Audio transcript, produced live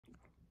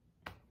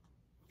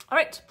All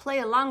right, to play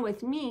along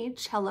with me,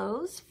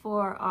 cellos,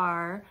 for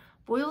our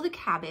Boil the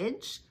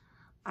Cabbage.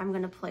 I'm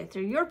gonna play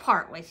through your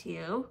part with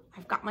you.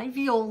 I've got my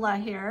viola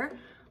here.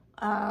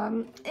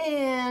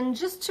 And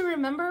just to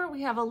remember,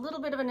 we have a little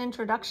bit of an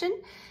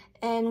introduction,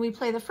 and we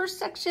play the first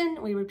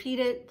section, we repeat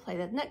it, play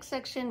the next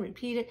section,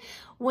 repeat it.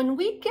 When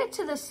we get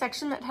to the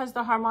section that has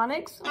the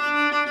harmonics,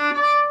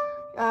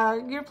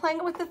 you're playing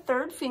it with the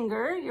third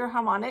finger, your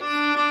harmonic.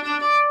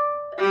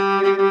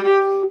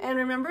 And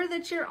remember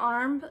that your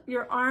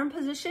arm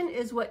position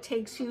is what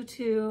takes you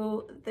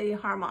to the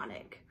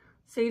harmonic.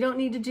 So you don't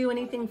need to do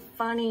anything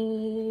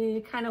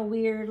funny, kind of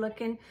weird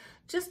looking,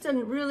 just a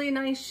really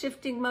nice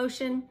shifting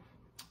motion,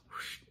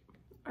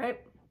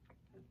 right?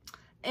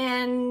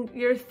 And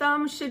your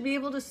thumb should be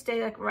able to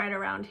stay like right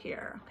around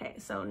here. Okay,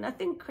 so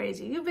nothing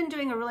crazy. You've been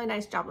doing a really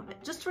nice job of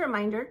it. Just a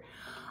reminder.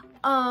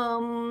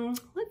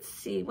 Let's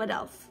see, what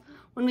else?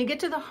 When we get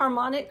to the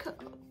harmonic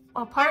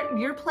part,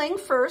 you're playing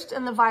first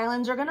and the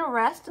violins are gonna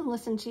rest and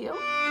listen to you.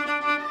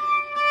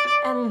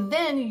 And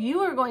then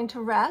you are going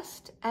to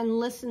rest and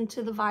listen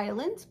to the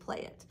violins play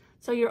it.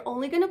 So you're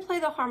only gonna play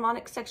the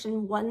harmonic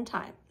section one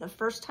time. The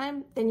first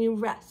time, then you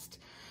rest.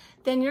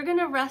 Then you're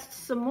gonna rest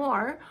some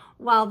more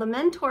while the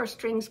mentor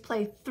strings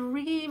play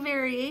 3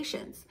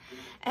 variations.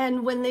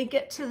 And when they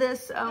get to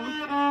this,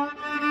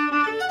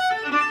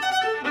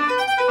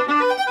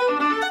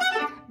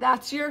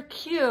 that's your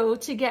cue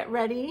to get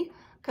ready,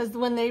 because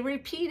when they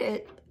repeat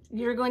it,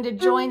 you're going to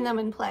join them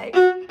and play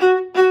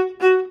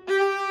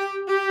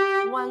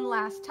one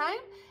last time.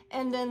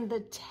 And then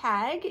the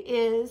tag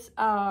is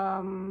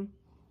dum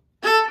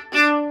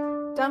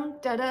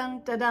da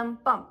dum da dum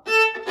bump.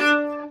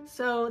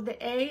 So the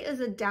A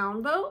is a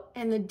down bow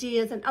and the D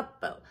is an up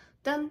bow.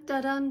 Dum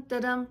da dum da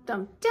dum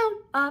dum down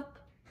up.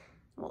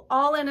 We'll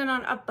all end it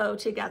on up bow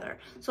together.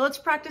 So let's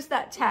practice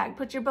that tag.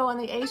 Put your bow on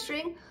the A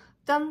string.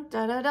 Dum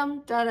da da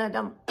dum da da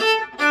dum.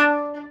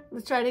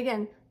 Let's try it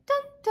again.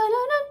 Dum da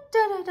da dum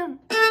da da dum.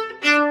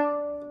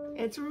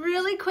 It's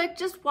really quick.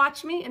 Just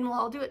watch me and we'll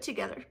all do it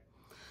together.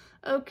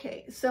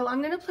 Okay, so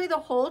I'm gonna play the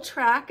whole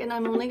track and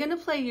I'm only gonna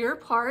play your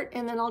part,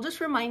 and then I'll just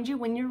remind you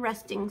when you're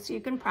resting so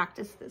you can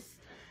practice this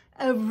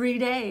every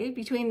day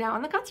between now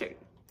and the concert.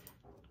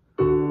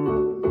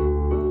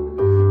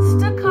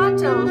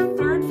 Staccato,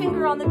 third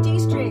finger on the D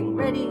string.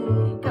 Ready,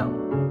 go.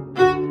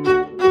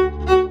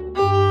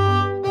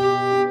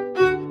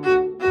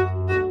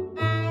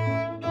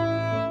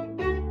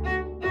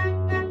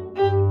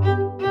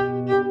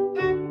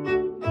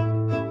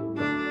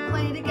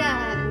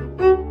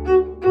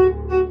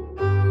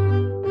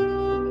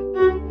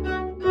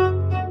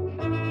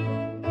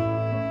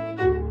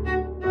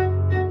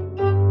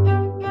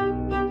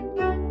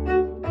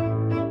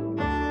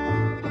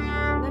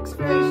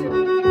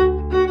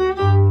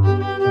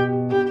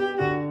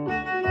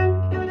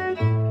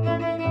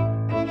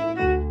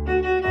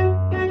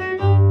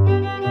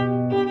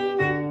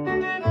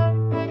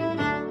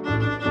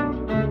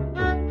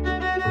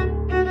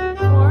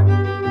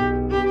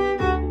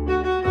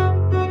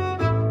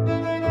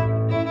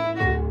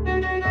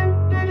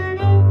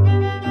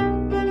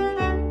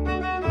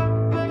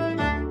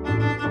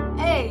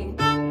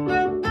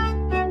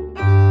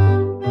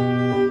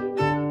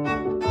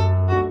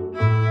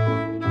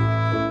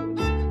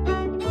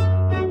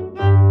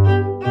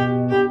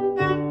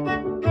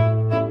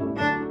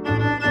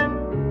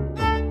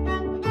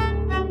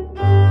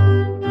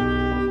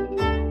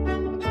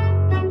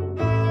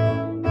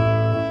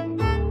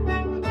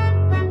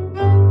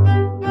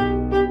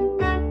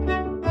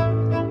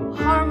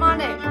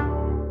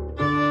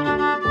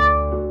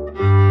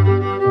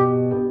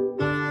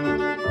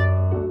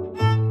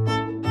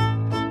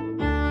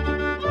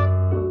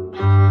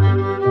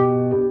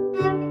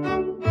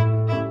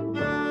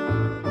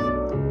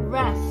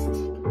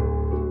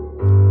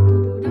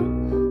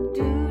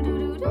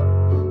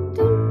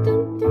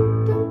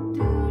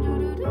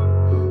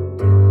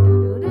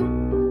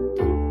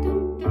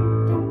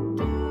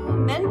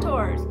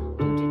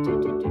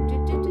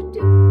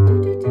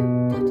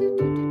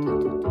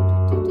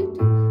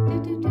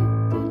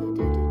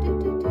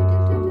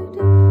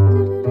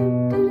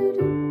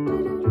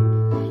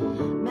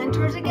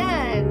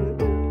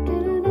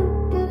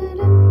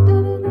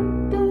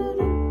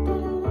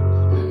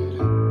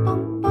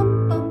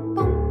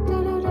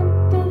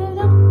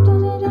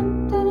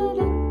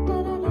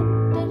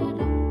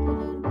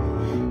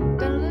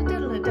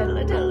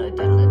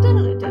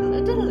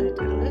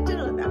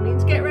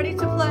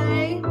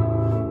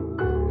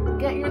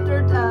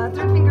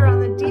 Third finger on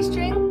the D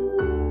string.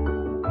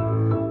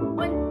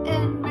 One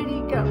and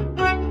ready, go.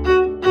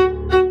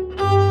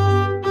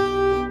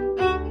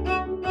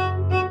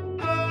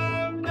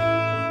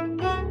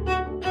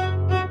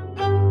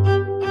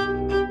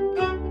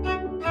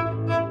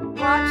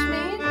 Watch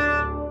me.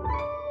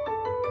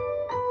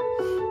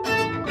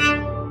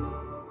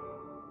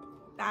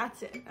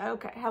 That's it.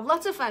 Okay, have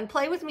lots of fun.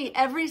 Play with me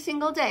every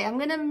single day. I'm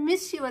gonna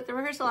miss you at the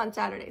rehearsal on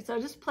Saturday, so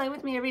just play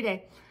with me every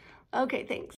day. Okay, thanks.